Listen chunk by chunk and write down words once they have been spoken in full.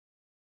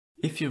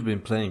If you've been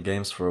playing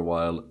games for a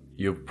while,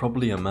 you've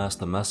probably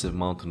amassed a massive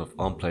mountain of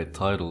unplayed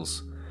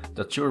titles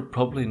that you're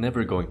probably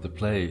never going to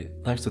play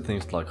thanks to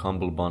things like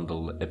Humble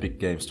Bundle, Epic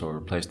Game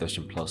Store,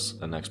 PlayStation Plus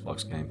and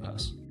Xbox Game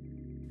Pass.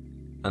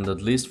 And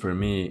at least for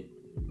me,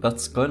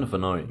 that's kind of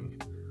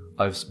annoying.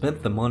 I've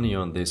spent the money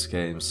on these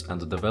games and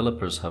the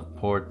developers have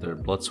poured their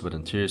blood, sweat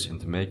and tears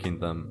into making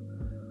them,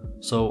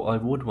 so I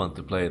would want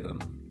to play them,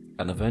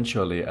 and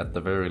eventually at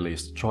the very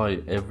least try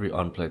every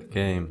unplayed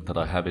game that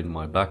I have in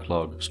my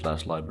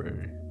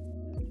backlog/library.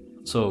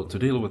 So to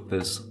deal with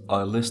this,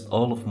 I list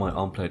all of my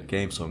unplayed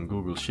games on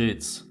Google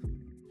Sheets,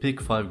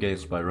 pick 5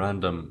 games by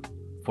random,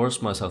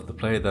 force myself to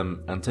play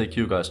them and take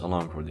you guys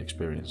along for the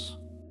experience.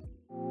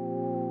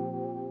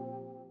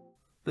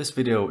 This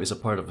video is a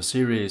part of a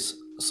series,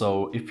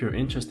 so if you're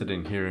interested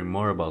in hearing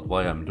more about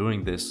why I'm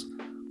doing this,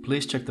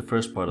 please check the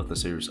first part of the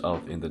series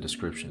out in the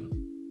description.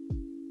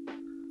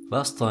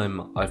 Last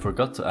time I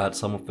forgot to add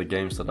some of the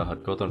games that I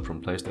had gotten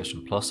from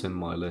PlayStation Plus in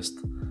my list,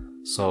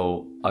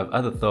 so I've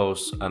added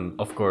those and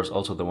of course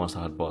also the ones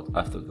I had bought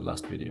after the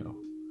last video.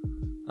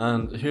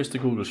 And here's the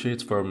Google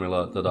Sheets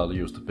formula that I'll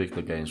use to pick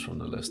the games from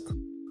the list.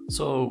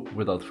 So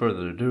without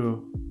further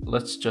ado,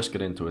 let's just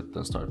get into it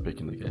and start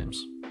picking the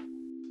games.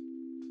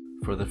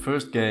 For the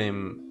first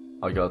game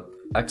I got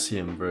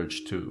Axiom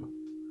Verge 2.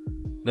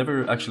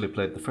 Never actually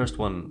played the first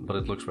one, but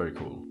it looks very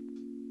cool.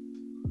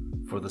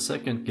 For the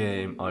second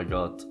game I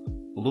got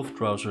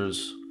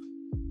Luftrausers.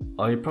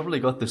 I probably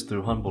got this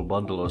through Humble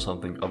Bundle or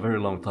something a very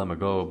long time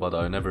ago, but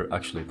I never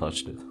actually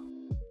touched it.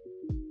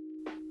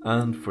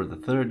 And for the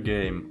third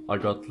game I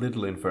got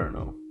Little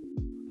Inferno.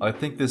 I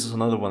think this is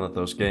another one of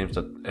those games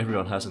that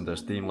everyone has in their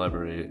Steam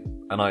library,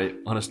 and I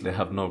honestly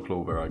have no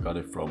clue where I got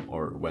it from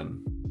or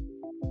when.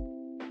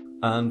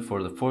 And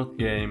for the fourth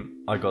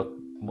game I got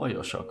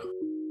BioShock.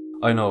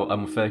 I know,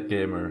 I'm a fake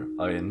gamer,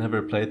 I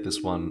never played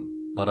this one,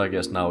 but I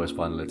guess now is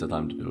finally the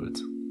time to do it.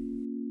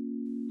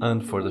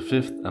 And for the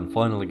fifth and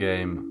final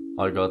game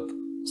I got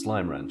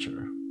Slime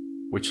Rancher,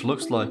 which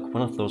looks like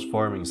one of those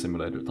farming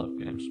simulator type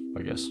games,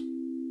 I guess.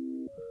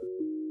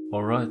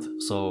 Alright,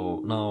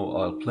 so now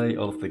I'll play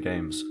all of the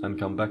games and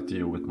come back to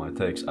you with my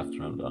takes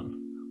after I'm done,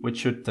 which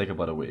should take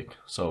about a week,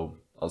 so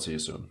I'll see you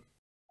soon.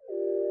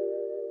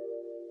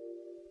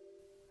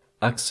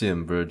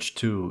 Axiom Verge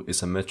 2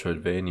 is a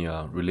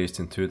Metroidvania released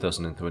in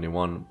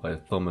 2021 by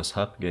Thomas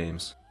Happ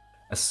Games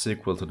as a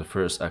sequel to the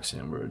first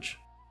Axiom Verge.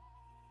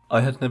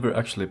 I had never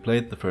actually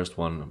played the first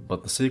one,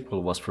 but the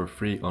sequel was for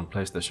free on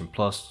PlayStation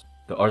Plus,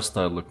 the art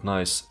style looked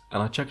nice,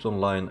 and I checked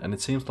online and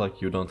it seems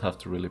like you don't have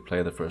to really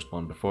play the first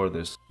one before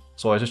this,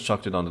 so I just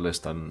chucked it on the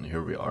list and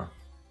here we are.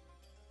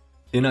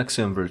 In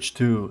Axiom Verge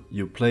 2,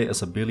 you play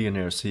as a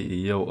billionaire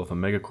CEO of a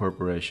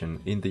megacorporation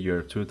in the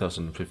year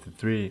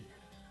 2053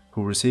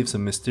 who receives a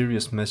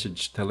mysterious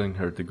message telling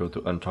her to go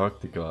to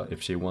Antarctica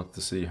if she wants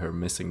to see her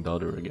missing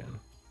daughter again.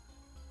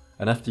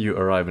 And after you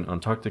arrive in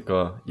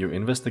Antarctica, you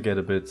investigate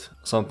a bit,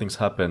 some things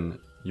happen,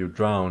 you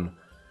drown,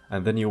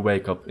 and then you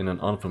wake up in an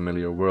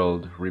unfamiliar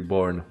world,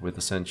 reborn with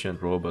a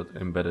sentient robot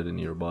embedded in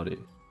your body.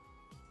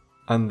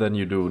 And then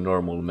you do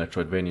normal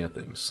Metroidvania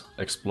things,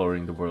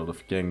 exploring the world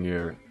of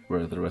Gengir,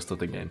 where the rest of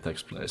the game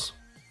takes place.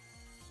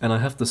 And I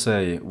have to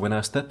say, when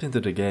I stepped into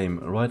the game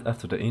right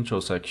after the intro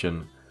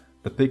section,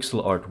 the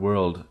pixel art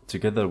world,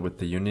 together with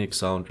the unique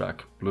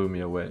soundtrack, blew me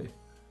away.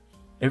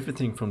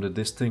 Everything from the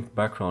distinct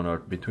background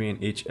art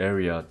between each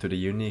area to the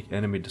unique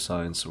enemy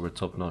designs were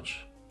top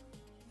notch.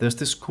 There's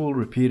this cool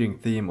repeating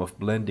theme of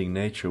blending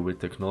nature with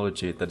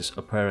technology that is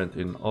apparent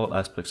in all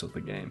aspects of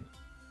the game.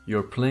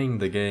 You're playing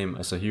the game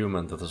as a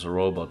human that has a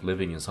robot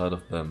living inside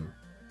of them,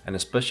 and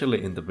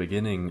especially in the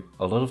beginning,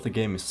 a lot of the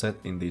game is set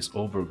in these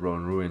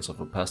overgrown ruins of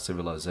a past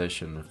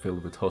civilization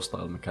filled with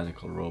hostile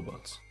mechanical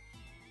robots.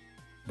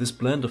 This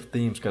blend of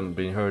themes can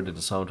be heard in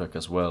the soundtrack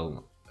as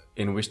well,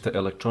 in which the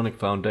electronic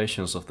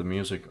foundations of the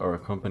music are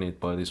accompanied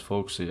by these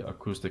folksy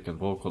acoustic and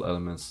vocal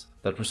elements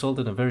that result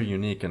in a very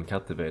unique and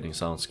captivating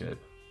soundscape.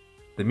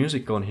 The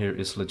music on here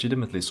is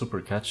legitimately super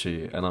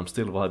catchy and I'm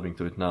still vibing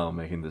to it now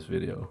making this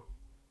video.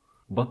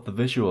 But the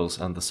visuals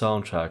and the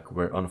soundtrack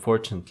were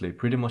unfortunately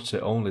pretty much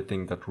the only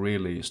thing that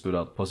really stood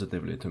out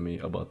positively to me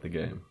about the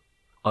game.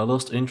 I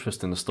lost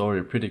interest in the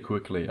story pretty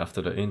quickly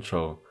after the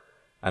intro,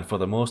 and for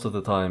the most of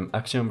the time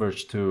Axiom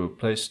Verge 2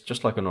 plays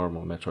just like a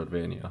normal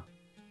Metroidvania.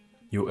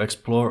 You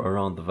explore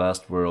around the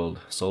vast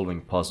world,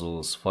 solving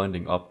puzzles,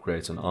 finding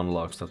upgrades and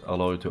unlocks that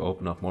allow you to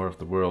open up more of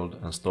the world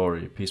and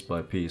story piece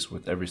by piece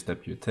with every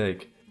step you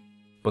take,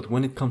 but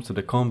when it comes to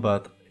the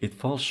combat, it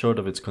falls short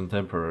of its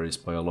contemporaries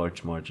by a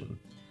large margin.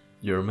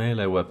 Your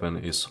melee weapon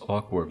is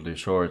awkwardly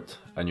short,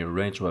 and your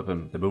ranged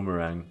weapon, the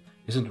boomerang,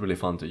 isn't really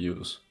fun to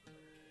use.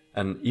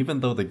 And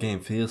even though the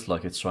game feels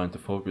like it's trying to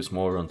focus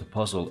more on the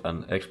puzzle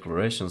and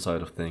exploration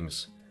side of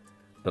things,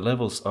 the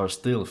levels are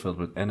still filled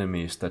with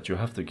enemies that you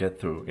have to get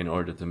through in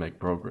order to make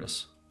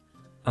progress.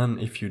 And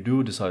if you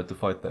do decide to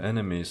fight the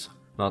enemies,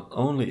 not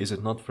only is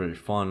it not very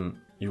fun,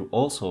 you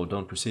also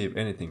don't receive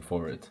anything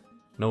for it.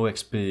 No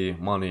XP,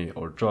 money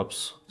or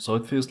drops, so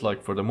it feels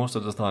like for the most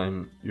of the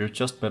time you're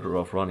just better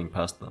off running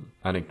past them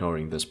and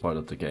ignoring this part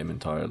of the game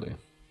entirely.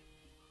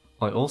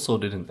 I also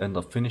didn't end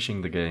up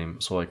finishing the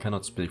game, so I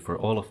cannot speak for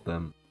all of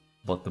them,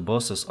 but the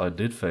bosses I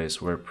did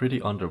face were pretty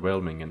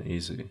underwhelming and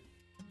easy.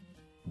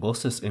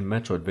 Bosses in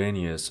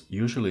Metroidvanias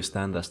usually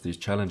stand as these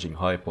challenging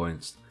high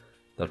points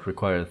that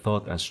require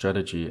thought and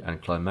strategy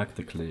and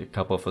climactically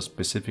cap off a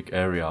specific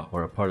area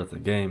or a part of the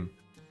game,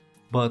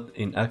 but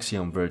in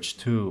Axiom Verge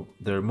 2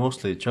 they're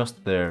mostly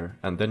just there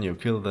and then you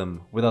kill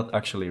them without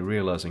actually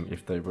realizing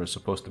if they were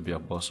supposed to be a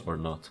boss or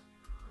not.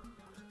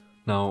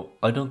 Now,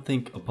 I don't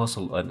think a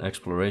puzzle and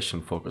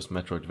exploration focused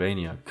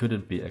Metroidvania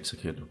couldn't be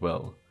executed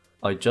well.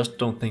 I just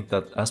don't think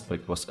that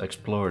aspect was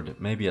explored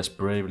maybe as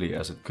bravely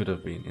as it could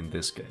have been in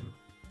this game.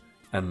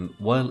 And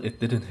while it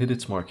didn't hit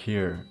its mark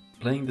here,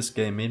 playing this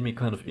game made me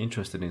kind of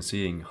interested in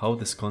seeing how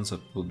this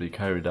concept will be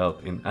carried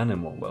out in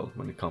Animal World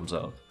when it comes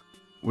out,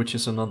 which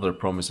is another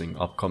promising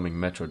upcoming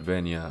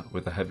Metroidvania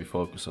with a heavy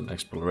focus on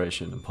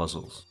exploration and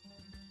puzzles.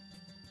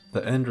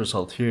 The end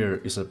result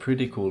here is a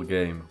pretty cool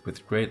game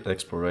with great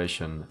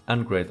exploration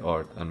and great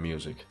art and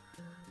music,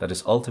 that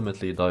is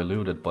ultimately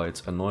diluted by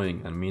its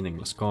annoying and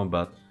meaningless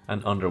combat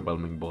and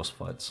underwhelming boss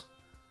fights.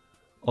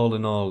 All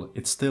in all,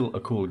 it's still a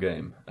cool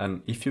game,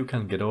 and if you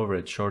can get over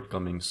its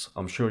shortcomings,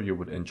 I'm sure you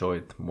would enjoy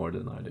it more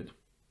than I did.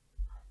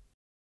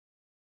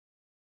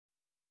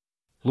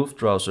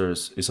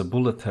 Luftrausers is a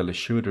bullet hell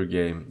shooter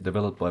game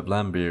developed by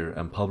Vlambeer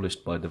and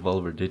published by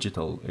Devolver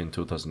Digital in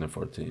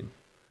 2014.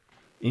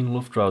 In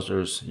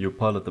Luftrausers, you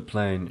pilot the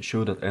plane,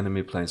 shoot at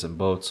enemy planes and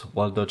boats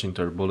while dodging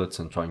their bullets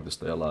and trying to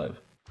stay alive.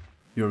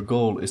 Your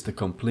goal is to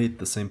complete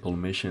the simple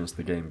missions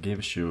the game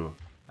gives you,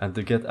 and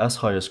to get as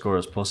high a score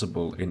as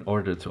possible in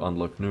order to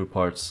unlock new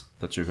parts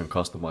that you can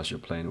customize your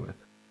plane with.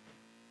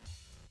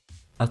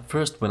 At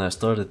first when I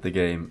started the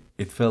game,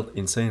 it felt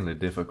insanely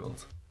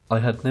difficult. I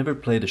had never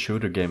played a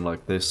shooter game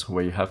like this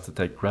where you have to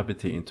take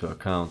gravity into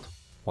account,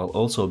 while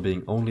also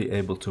being only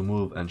able to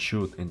move and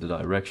shoot in the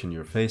direction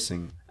you're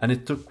facing, and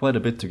it took quite a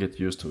bit to get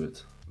used to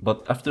it.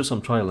 But after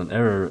some trial and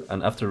error,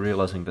 and after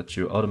realizing that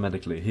you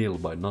automatically heal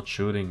by not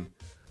shooting,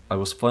 I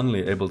was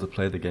finally able to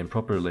play the game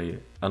properly,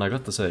 and I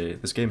got to say,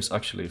 this game is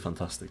actually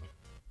fantastic.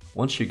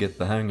 Once you get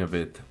the hang of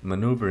it,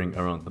 maneuvering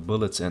around the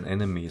bullets and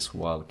enemies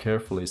while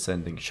carefully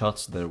sending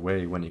shots their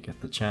way when you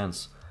get the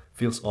chance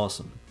feels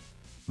awesome.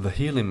 The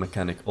healing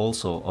mechanic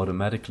also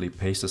automatically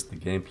paces the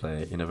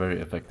gameplay in a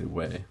very effective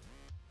way.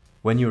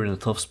 When you're in a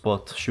tough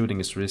spot, shooting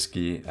is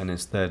risky, and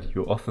instead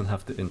you often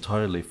have to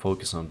entirely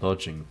focus on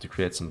dodging to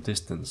create some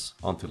distance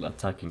until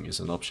attacking is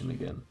an option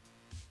again.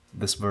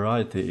 This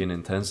variety in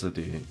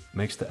intensity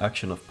makes the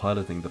action of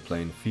piloting the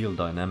plane feel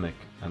dynamic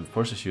and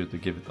forces you to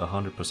give it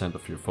 100%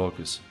 of your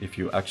focus if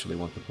you actually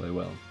want to play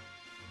well.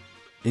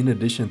 In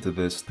addition to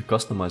this, the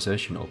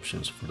customization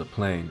options for the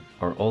plane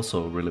are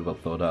also really well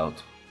thought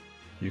out.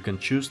 You can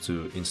choose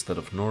to, instead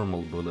of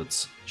normal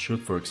bullets, shoot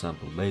for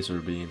example laser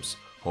beams,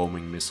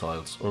 homing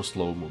missiles or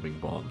slow-moving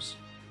bombs.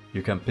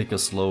 You can pick a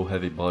slow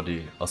heavy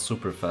body, a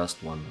super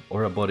fast one,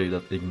 or a body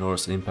that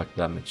ignores impact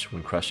damage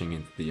when crashing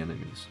into the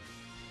enemies.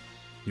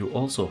 You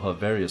also have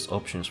various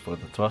options for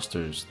the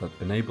thrusters that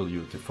enable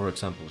you to, for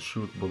example,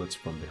 shoot bullets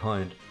from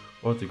behind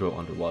or to go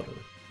underwater.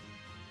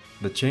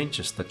 The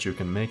changes that you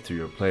can make to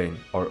your plane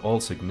are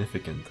all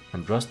significant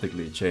and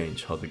drastically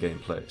change how the game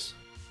plays.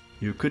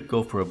 You could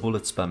go for a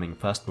bullet spamming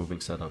fast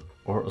moving setup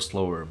or a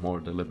slower, more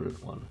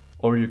deliberate one.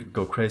 Or you could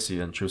go crazy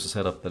and choose a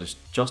setup that is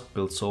just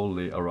built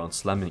solely around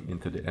slamming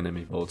into the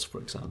enemy boats, for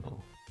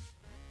example.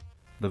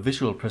 The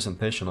visual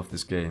presentation of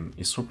this game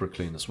is super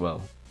clean as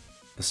well.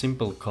 The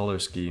simple color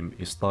scheme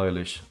is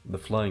stylish, the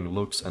flying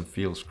looks and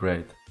feels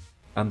great,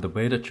 and the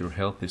way that your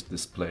health is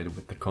displayed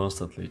with the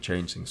constantly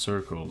changing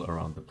circle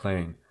around the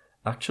plane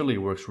actually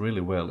works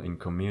really well in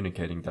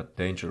communicating that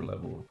danger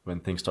level when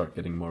things start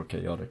getting more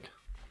chaotic.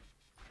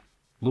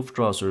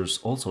 Luftrausers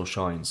also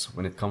shines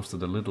when it comes to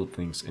the little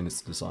things in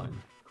its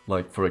design.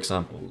 Like, for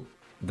example,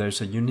 there's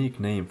a unique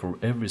name for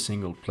every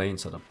single plane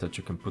setup that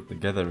you can put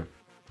together,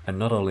 and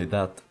not only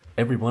that,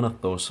 every one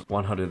of those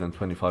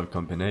 125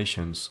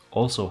 combinations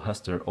also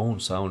has their own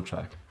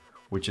soundtrack,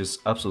 which is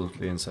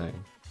absolutely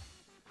insane.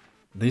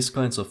 These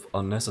kinds of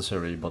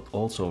unnecessary but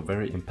also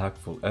very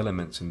impactful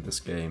elements in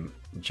this game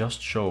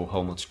just show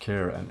how much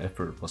care and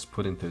effort was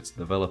put into its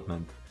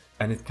development,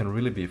 and it can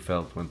really be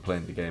felt when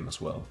playing the game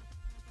as well.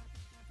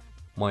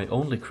 My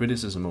only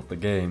criticism of the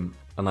game,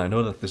 and I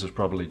know that this is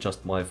probably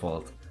just my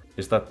fault,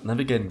 is that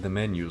navigating the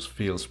menus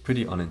feels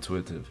pretty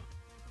unintuitive.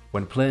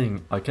 When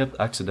playing, I kept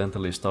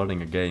accidentally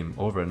starting a game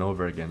over and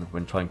over again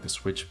when trying to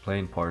switch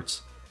plane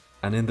parts,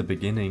 and in the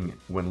beginning,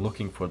 when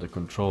looking for the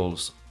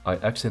controls, I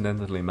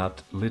accidentally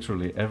mapped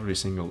literally every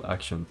single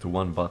action to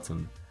one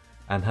button,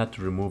 and had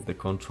to remove the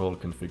control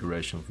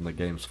configuration from the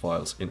game's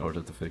files in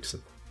order to fix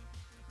it.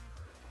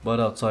 But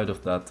outside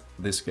of that,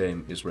 this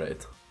game is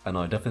great, and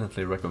I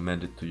definitely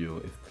recommend it to you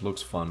if it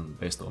looks fun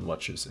based on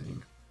what you're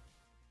seeing.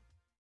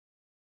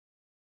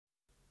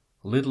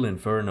 Little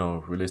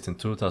Inferno, released in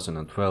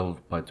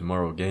 2012 by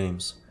Tomorrow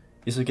Games,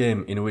 is a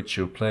game in which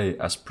you play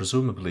as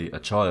presumably a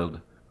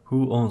child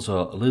who owns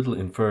a little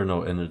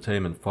Inferno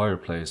entertainment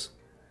fireplace,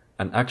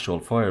 an actual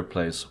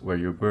fireplace where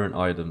you burn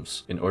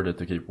items in order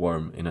to keep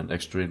warm in an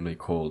extremely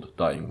cold,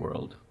 dying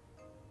world.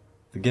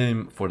 The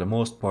game, for the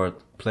most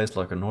part, plays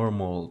like a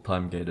normal,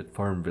 time-gated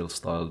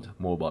Farmville-styled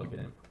mobile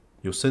game.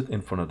 You sit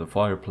in front of the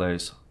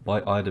fireplace,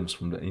 buy items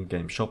from the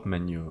in-game shop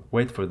menu,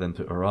 wait for them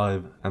to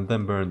arrive, and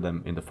then burn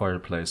them in the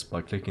fireplace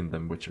by clicking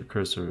them with your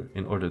cursor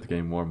in order to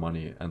gain more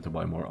money and to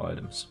buy more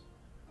items.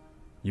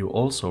 You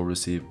also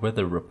receive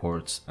weather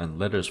reports and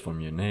letters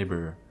from your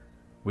neighbor,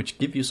 which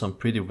give you some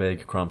pretty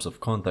vague crumbs of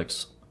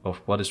context of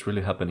what is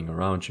really happening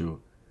around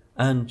you,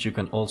 and you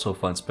can also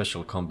find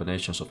special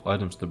combinations of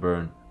items to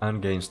burn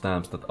and gain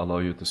stamps that allow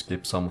you to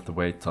skip some of the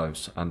wait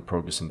times and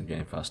progress in the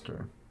game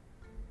faster.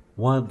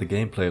 While the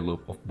gameplay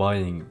loop of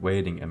buying,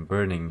 waiting and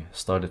burning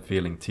started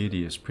feeling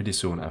tedious pretty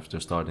soon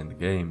after starting the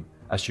game,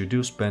 as you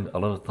do spend a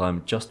lot of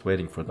time just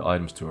waiting for the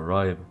items to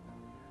arrive,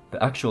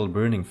 the actual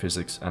burning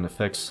physics and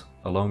effects,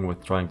 along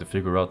with trying to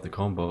figure out the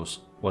combos,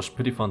 was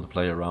pretty fun to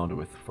play around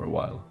with for a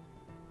while.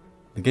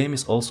 The game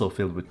is also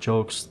filled with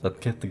jokes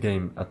that kept the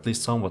game at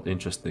least somewhat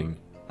interesting,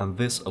 and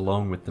this,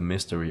 along with the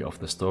mystery of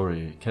the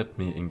story, kept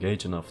me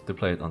engaged enough to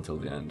play it until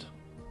the end.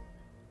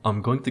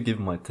 I'm going to give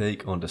my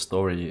take on the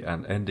story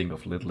and ending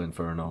of Little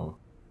Inferno,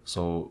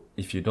 so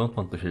if you don't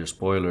want to hear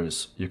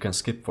spoilers, you can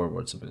skip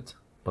forwards a bit.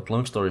 But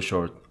long story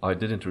short, I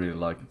didn't really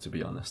like it, to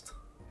be honest.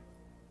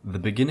 The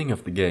beginning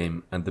of the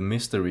game and the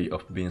mystery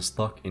of being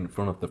stuck in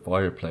front of the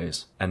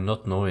fireplace and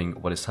not knowing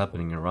what is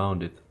happening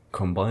around it,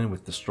 combined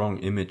with the strong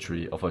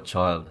imagery of a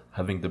child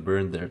having to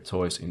burn their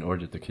toys in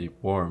order to keep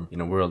warm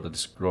in a world that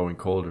is growing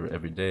colder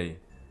every day,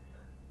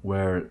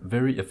 were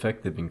very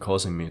effective in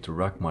causing me to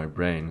rack my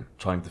brain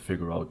trying to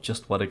figure out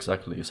just what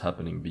exactly is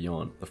happening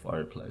beyond the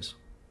fireplace.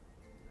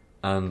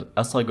 And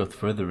as I got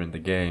further in the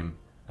game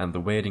and the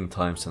waiting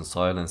times and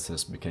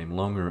silences became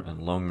longer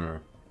and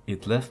longer,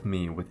 it left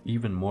me with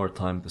even more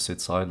time to sit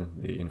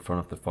silently in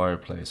front of the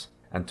fireplace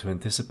and to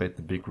anticipate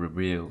the big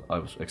reveal I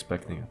was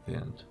expecting at the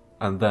end.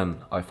 And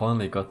then I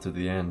finally got to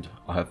the end.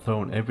 I had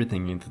thrown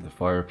everything into the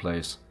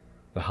fireplace,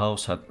 the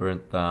house had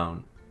burnt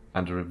down,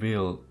 and the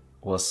reveal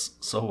was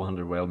so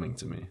underwhelming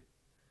to me.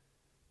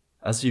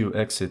 As you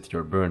exit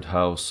your burnt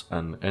house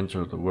and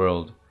enter the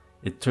world,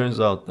 it turns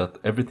out that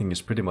everything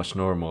is pretty much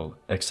normal,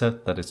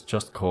 except that it's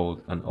just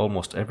cold and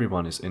almost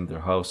everyone is in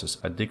their houses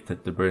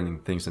addicted to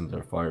burning things in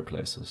their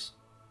fireplaces.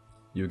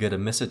 You get a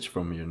message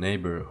from your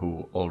neighbor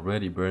who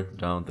already burnt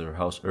down their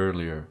house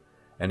earlier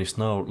and is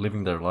now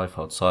living their life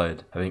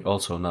outside, having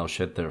also now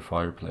shed their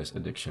fireplace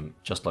addiction,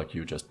 just like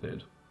you just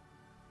did.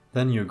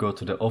 Then you go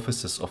to the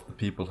offices of the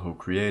people who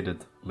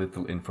created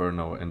Little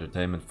Inferno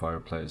Entertainment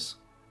Fireplace,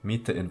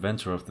 meet the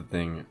inventor of the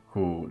thing,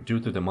 who, due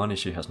to the money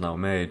she has now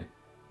made,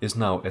 is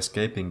now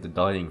escaping the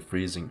dying,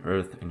 freezing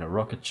Earth in a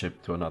rocket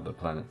ship to another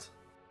planet.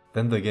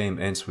 Then the game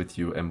ends with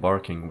you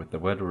embarking with the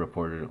weather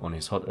reporter on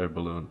his hot air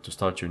balloon to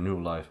start your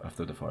new life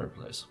after the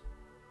fireplace.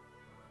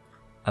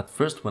 At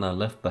first, when I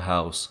left the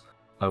house,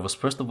 I was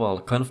first of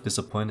all kind of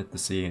disappointed to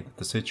see that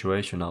the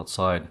situation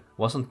outside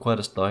wasn't quite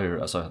as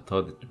dire as I had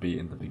thought it to be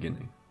in the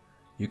beginning.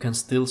 You can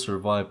still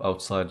survive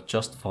outside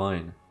just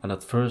fine, and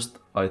at first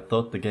I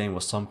thought the game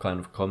was some kind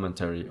of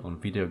commentary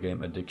on video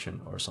game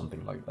addiction or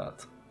something like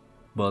that.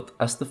 But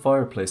as the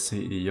Fireplace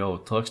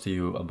CEO talks to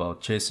you about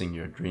chasing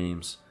your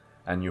dreams,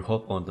 and you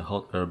hop on the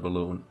hot air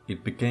balloon,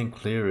 it became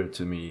clearer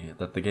to me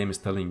that the game is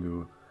telling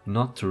you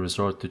not to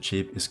resort to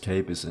cheap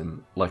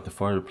escapism like the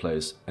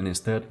fireplace and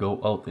instead go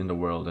out in the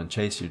world and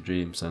chase your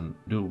dreams and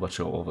do what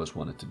you always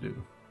wanted to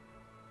do.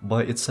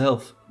 By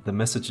itself, the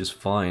message is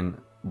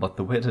fine, but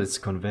the way that it's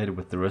conveyed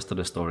with the rest of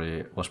the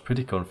story was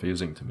pretty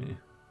confusing to me.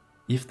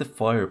 If the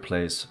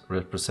fireplace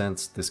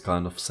represents this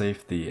kind of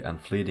safety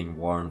and fleeting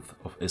warmth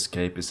of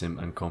escapism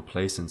and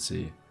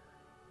complacency,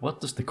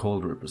 what does the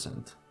cold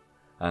represent?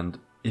 And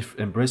if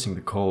embracing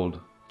the cold,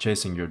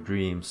 chasing your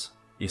dreams,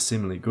 is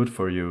seemingly good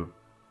for you,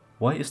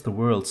 why is the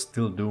world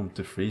still doomed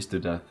to freeze to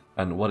death,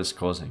 and what is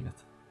causing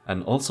it?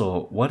 And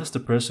also, why does the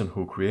person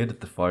who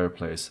created the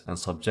fireplace and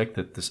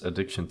subjected this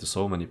addiction to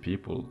so many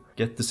people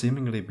get to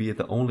seemingly be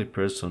the only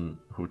person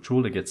who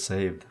truly gets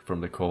saved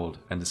from the cold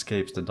and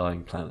escapes the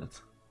dying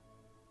planet?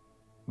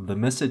 The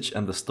message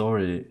and the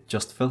story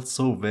just felt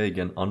so vague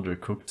and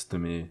undercooked to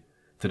me,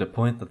 to the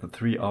point that the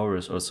 3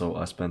 hours or so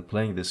I spent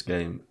playing this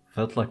game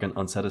felt like an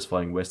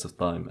unsatisfying waste of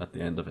time at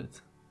the end of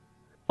it.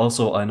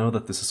 Also, I know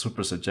that this is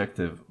super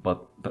subjective,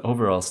 but the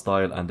overall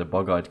style and the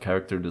bug-eyed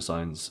character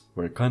designs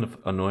were kind of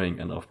annoying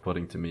and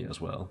off-putting to me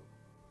as well.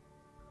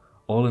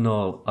 All in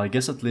all, I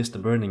guess at least the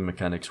burning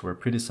mechanics were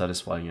pretty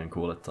satisfying and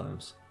cool at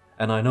times.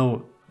 And I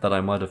know that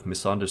I might have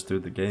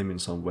misunderstood the game in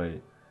some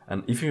way,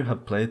 and if you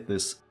have played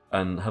this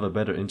and have a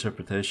better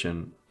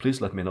interpretation, please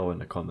let me know in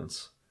the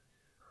comments.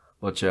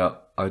 But yeah,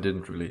 I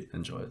didn't really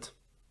enjoy it.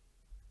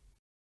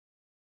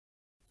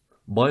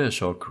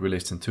 BioShock,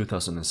 released in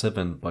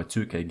 2007 by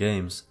 2K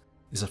Games,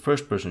 is a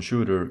first-person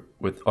shooter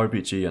with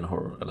RPG and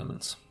horror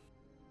elements.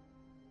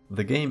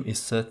 The game is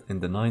set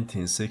in the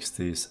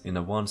 1960s in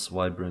a once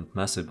vibrant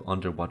massive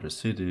underwater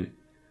city,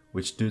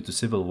 which due to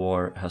civil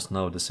war has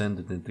now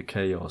descended into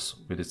chaos,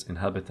 with its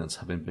inhabitants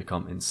having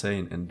become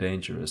insane and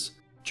dangerous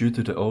due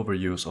to the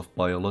overuse of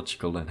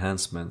biological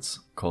enhancements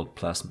called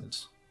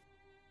plasmids.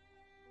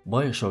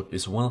 BioShock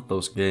is one of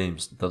those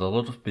games that a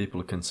lot of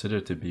people consider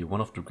to be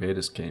one of the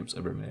greatest games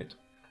ever made,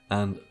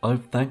 and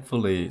I've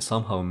thankfully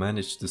somehow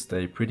managed to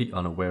stay pretty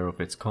unaware of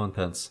its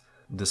contents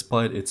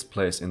despite its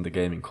place in the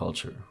gaming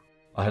culture.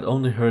 I had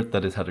only heard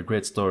that it had a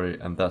great story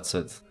and that's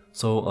it,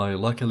 so I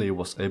luckily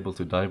was able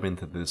to dive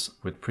into this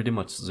with pretty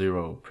much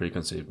zero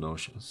preconceived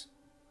notions.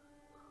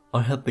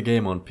 I had the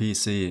game on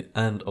PC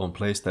and on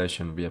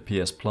PlayStation via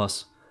PS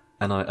Plus,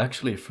 and I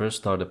actually first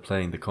started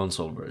playing the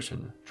console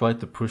version,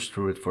 tried to push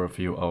through it for a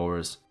few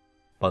hours,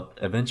 but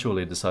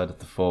eventually decided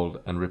to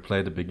fold and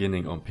replay the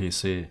beginning on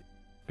PC,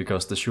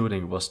 because the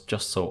shooting was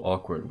just so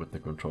awkward with the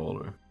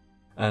controller.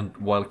 And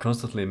while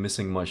constantly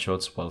missing my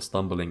shots while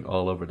stumbling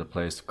all over the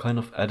place kind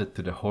of added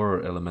to the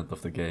horror element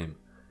of the game,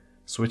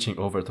 switching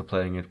over to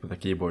playing it with a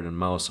keyboard and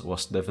mouse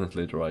was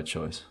definitely the right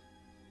choice.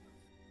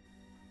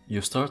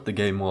 You start the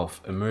game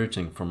off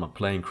emerging from a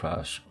plane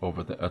crash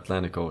over the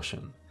Atlantic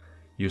Ocean.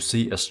 You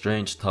see a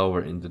strange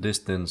tower in the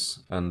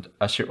distance, and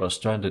as you are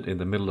stranded in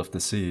the middle of the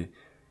sea,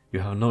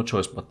 you have no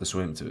choice but to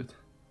swim to it.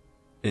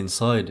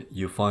 Inside,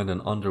 you find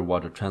an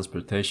underwater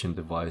transportation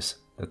device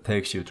that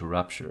takes you to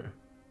Rapture,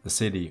 the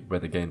city where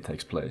the game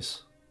takes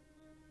place.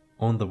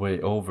 On the way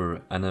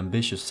over, an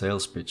ambitious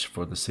sales pitch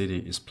for the city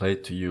is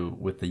played to you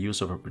with the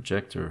use of a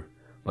projector,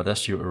 but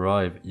as you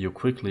arrive, you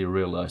quickly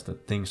realize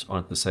that things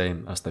aren't the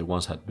same as they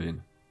once had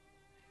been.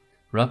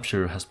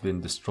 Rapture has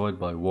been destroyed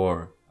by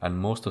war, and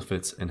most of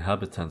its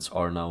inhabitants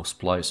are now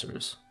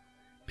splicers,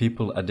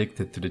 people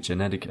addicted to the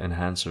genetic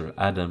enhancer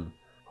Adam,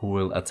 who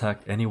will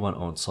attack anyone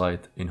on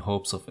sight in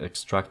hopes of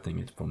extracting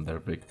it from their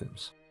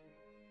victims.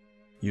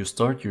 You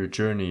start your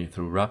journey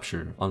through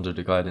Rapture under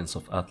the guidance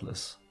of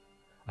Atlas,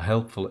 a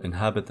helpful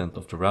inhabitant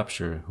of the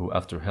Rapture who,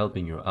 after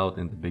helping you out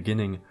in the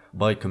beginning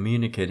by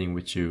communicating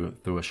with you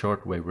through a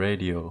shortwave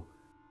radio,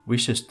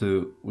 wishes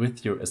to,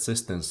 with your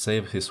assistance,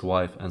 save his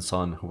wife and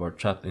son who are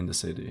trapped in the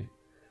city,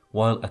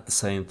 while at the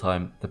same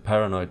time the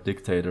paranoid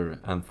dictator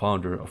and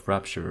founder of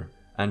Rapture,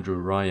 Andrew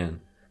Ryan,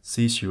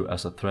 sees you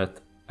as a threat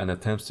and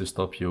attempts to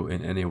stop you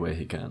in any way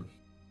he can.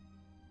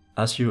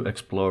 As you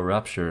explore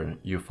Rapture,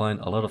 you find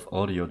a lot of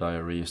audio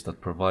diaries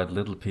that provide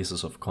little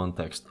pieces of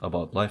context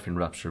about life in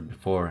Rapture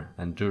before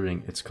and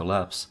during its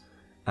collapse,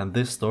 and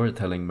this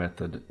storytelling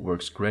method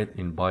works great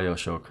in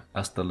BioShock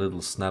as the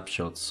little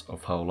snapshots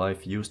of how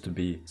life used to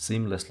be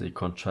seamlessly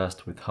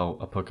contrast with how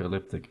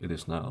apocalyptic it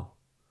is now.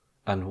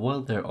 And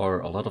while there are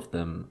a lot of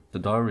them, the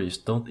diaries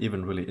don't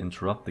even really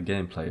interrupt the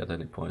gameplay at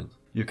any point.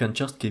 You can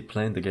just keep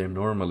playing the game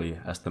normally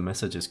as the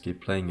messages keep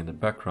playing in the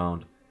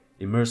background,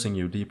 immersing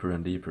you deeper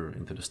and deeper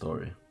into the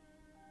story.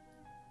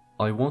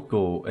 I won't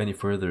go any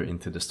further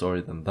into the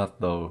story than that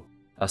though,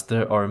 as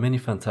there are many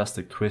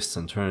fantastic twists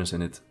and turns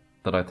in it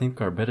that I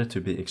think are better to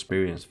be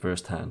experienced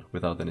firsthand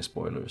without any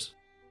spoilers.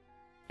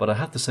 But I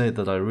have to say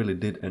that I really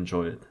did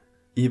enjoy it,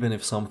 even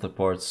if some of the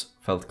parts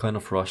felt kind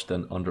of rushed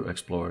and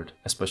underexplored,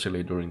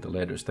 especially during the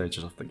later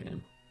stages of the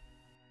game.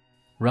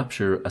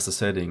 Rapture as a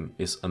setting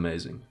is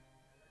amazing.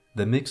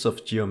 The mix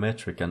of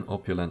geometric and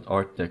opulent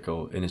art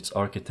deco in its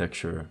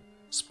architecture,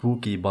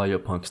 spooky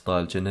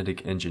biopunk-style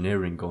genetic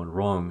engineering gone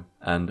wrong,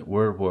 and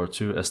World War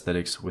II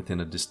aesthetics within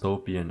a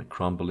dystopian,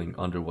 crumbling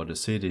underwater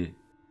city,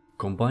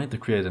 combine to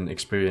create an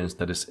experience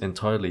that is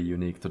entirely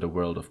unique to the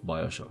world of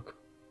BioShock.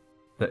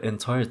 The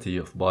entirety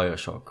of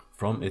BioShock,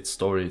 from its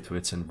story to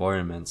its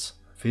environments,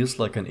 feels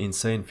like an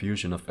insane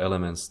fusion of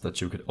elements that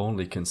you could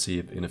only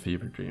conceive in a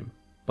fever dream,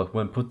 but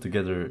when put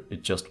together,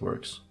 it just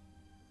works.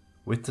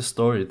 With the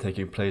story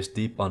taking place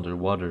deep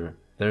underwater,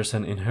 there's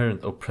an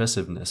inherent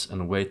oppressiveness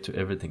and weight to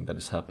everything that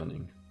is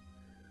happening.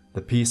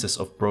 The pieces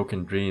of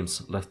broken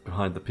dreams left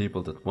behind the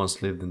people that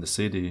once lived in the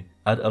city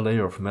add a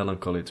layer of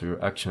melancholy to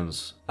your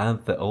actions,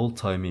 and the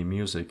old-timey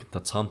music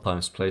that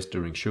sometimes plays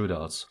during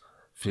shootouts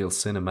feels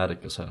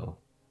cinematic as hell.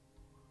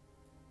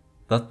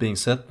 That being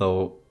said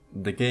though,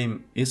 the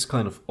game is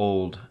kind of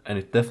old and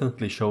it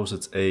definitely shows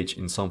its age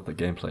in some of the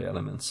gameplay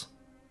elements.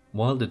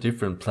 While the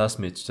different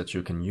plasmids that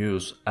you can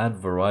use add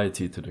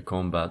variety to the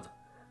combat,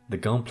 the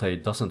gunplay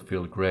doesn't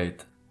feel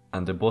great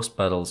and the boss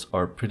battles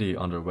are pretty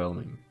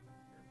underwhelming.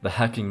 The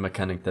hacking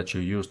mechanic that you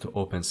use to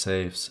open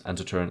safes and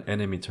to turn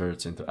enemy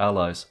turrets into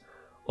allies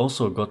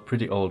also got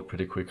pretty old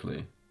pretty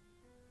quickly.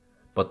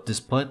 But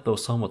despite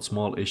those somewhat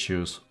small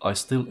issues, I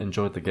still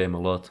enjoyed the game a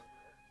lot,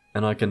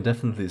 and I can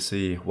definitely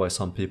see why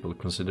some people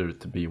consider it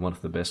to be one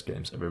of the best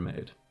games ever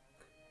made.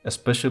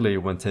 Especially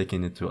when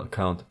taking into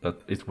account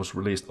that it was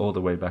released all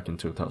the way back in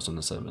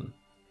 2007.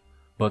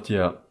 But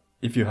yeah,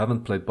 if you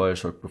haven't played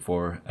BioShock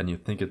before and you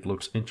think it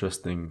looks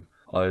interesting,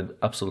 I'd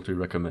absolutely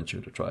recommend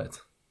you to try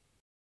it.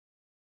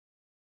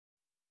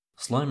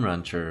 Slime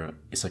Rancher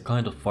is a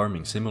kind of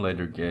farming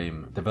simulator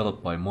game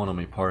developed by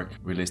Monomi Park,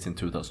 released in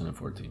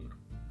 2014.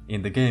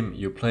 In the game,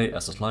 you play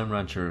as a slime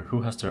rancher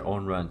who has their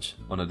own ranch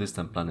on a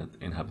distant planet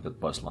inhabited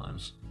by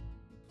slimes.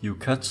 You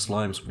catch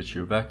slimes which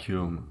you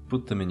vacuum,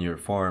 put them in your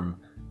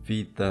farm,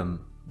 feed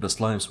them, the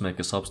slimes make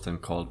a substance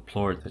called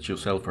plort that you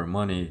sell for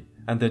money,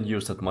 and then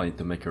use that money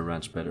to make your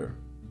ranch better.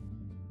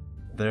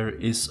 There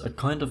is a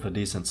kind of a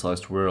decent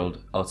sized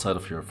world outside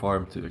of your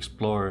farm to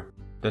explore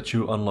that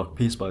you unlock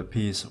piece by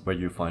piece, where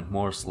you find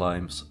more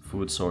slimes,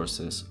 food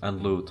sources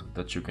and loot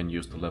that you can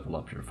use to level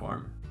up your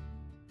farm.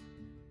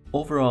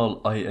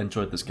 Overall, I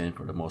enjoyed this game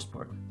for the most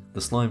part. The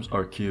slimes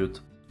are cute,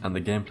 and the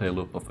gameplay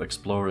loop of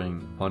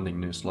exploring, finding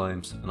new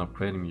slimes and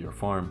upgrading your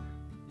farm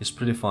is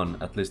pretty fun,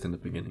 at least in the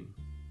beginning.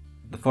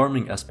 The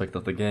farming aspect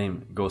of the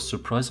game goes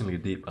surprisingly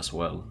deep as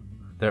well.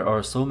 There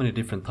are so many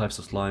different types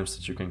of slimes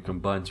that you can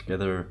combine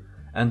together,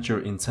 and you're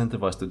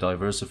incentivized to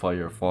diversify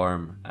your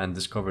farm and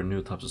discover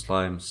new types of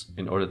slimes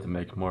in order to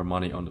make more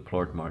money on the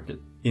plort market,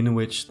 in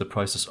which the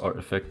prices are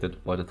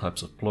affected by the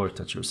types of plort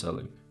that you're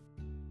selling.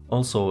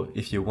 Also,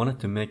 if you wanted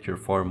to make your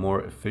farm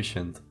more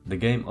efficient, the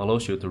game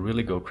allows you to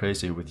really go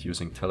crazy with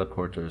using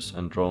teleporters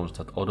and drones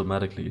that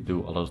automatically do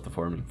a lot of the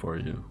farming for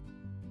you.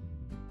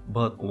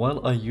 But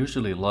while I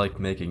usually like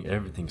making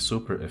everything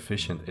super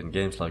efficient in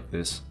games like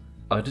this,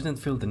 I didn't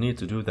feel the need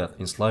to do that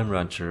in Slime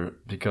Rancher,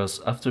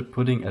 because after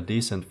putting a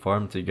decent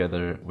farm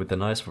together with a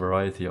nice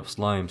variety of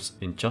slimes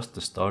in just the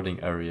starting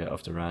area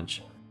of the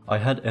ranch, I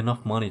had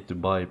enough money to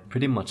buy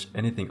pretty much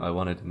anything I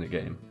wanted in the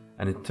game,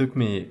 and it took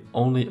me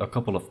only a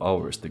couple of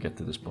hours to get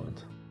to this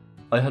point.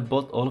 I had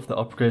bought all of the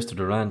upgrades to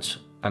the ranch,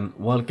 and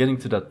while getting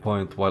to that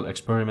point while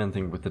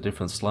experimenting with the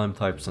different slime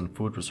types and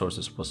food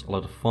resources was a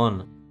lot of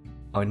fun,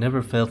 I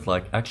never felt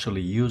like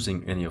actually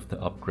using any of the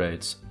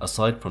upgrades,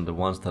 aside from the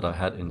ones that I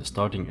had in the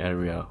starting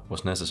area,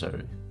 was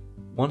necessary.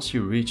 Once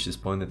you reach this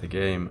point in the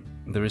game,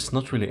 there is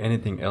not really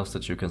anything else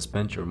that you can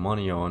spend your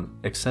money on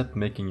except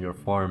making your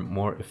farm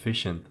more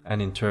efficient,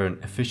 and in turn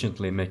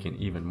efficiently making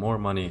even more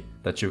money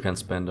that you can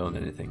spend on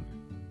anything.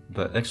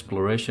 The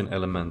exploration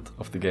element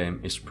of the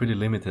game is pretty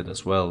limited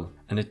as well,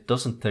 and it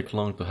doesn't take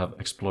long to have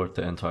explored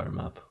the entire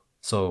map.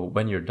 So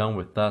when you're done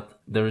with that,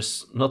 there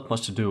is not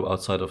much to do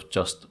outside of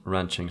just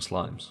ranching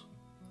slimes.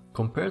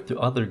 Compared to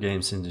other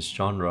games in this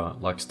genre,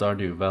 like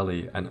Stardew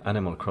Valley and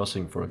Animal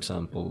Crossing for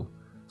example,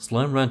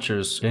 Slime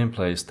Rancher's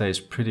gameplay stays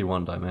pretty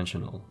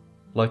one-dimensional.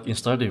 Like in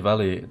Stardew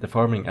Valley, the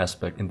farming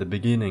aspect in the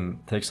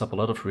beginning takes up a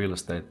lot of real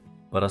estate,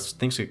 but as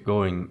things get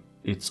going,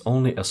 it's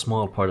only a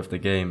small part of the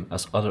game,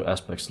 as other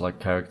aspects like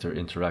character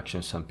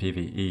interactions and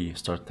PvE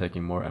start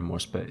taking more and more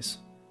space.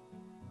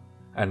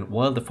 And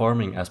while the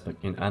farming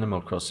aspect in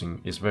Animal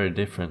Crossing is very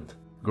different,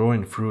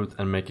 growing fruit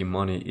and making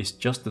money is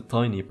just a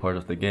tiny part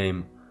of the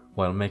game,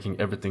 while making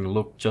everything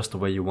look just the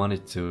way you want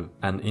it to,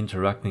 and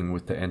interacting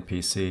with the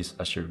NPCs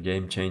as your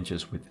game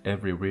changes with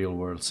every real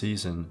world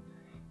season,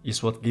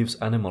 is what gives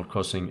Animal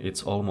Crossing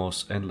its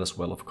almost endless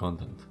well of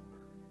content.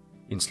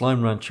 In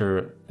Slime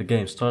Rancher, the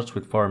game starts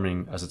with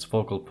farming as its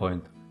focal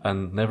point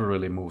and never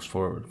really moves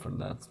forward from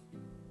that.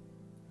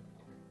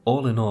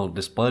 All in all,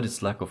 despite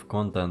its lack of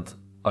content,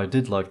 I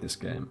did like this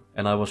game,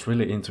 and I was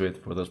really into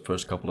it for the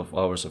first couple of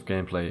hours of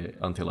gameplay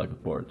until I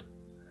got bored.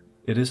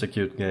 It is a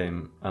cute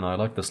game, and I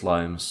like the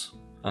slimes,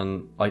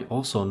 and I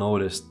also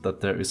noticed that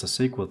there is a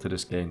sequel to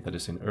this game that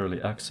is in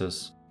early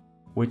access,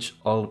 which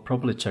I'll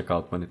probably check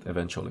out when it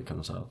eventually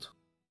comes out.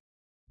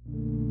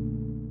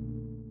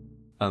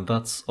 And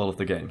that's all of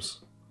the games.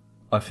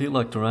 I feel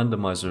like the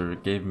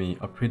randomizer gave me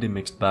a pretty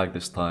mixed bag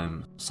this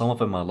time. Some of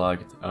them I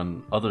liked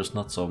and others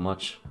not so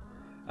much.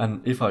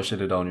 And if I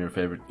shitted down your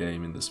favorite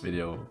game in this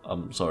video,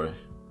 I'm sorry.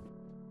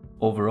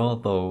 Overall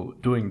though,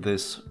 doing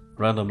this,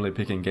 randomly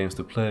picking games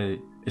to play,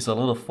 is a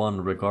lot of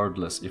fun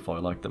regardless if I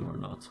like them or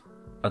not.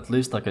 At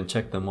least I can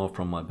check them off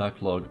from my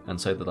backlog and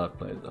say that I've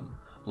played them.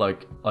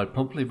 Like, I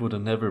probably would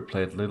have never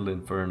played Little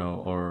Inferno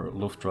or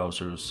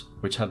Luftrausers,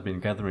 which had been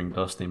gathering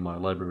dust in my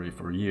library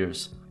for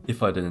years,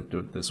 if I didn't do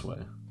it this way.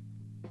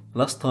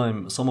 Last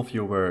time, some of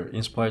you were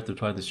inspired to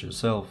try this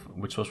yourself,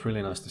 which was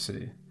really nice to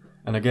see.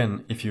 And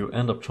again, if you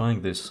end up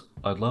trying this,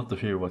 I'd love to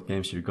hear what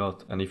games you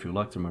got and if you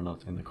liked them or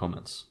not in the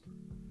comments.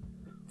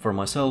 For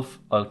myself,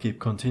 I'll keep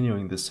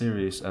continuing this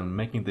series and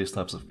making these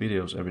types of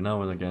videos every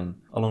now and again,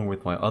 along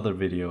with my other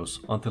videos,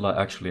 until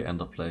I actually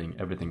end up playing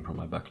everything from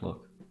my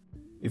backlog.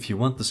 If you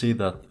want to see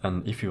that,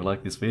 and if you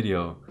like this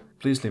video,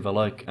 please leave a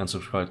like and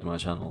subscribe to my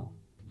channel.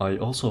 I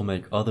also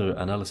make other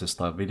analysis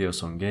style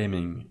videos on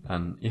gaming,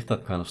 and if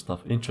that kind of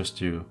stuff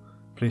interests you,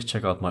 please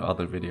check out my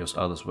other videos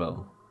out as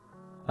well.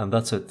 And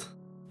that's it.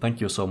 Thank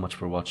you so much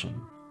for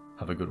watching.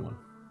 Have a good one.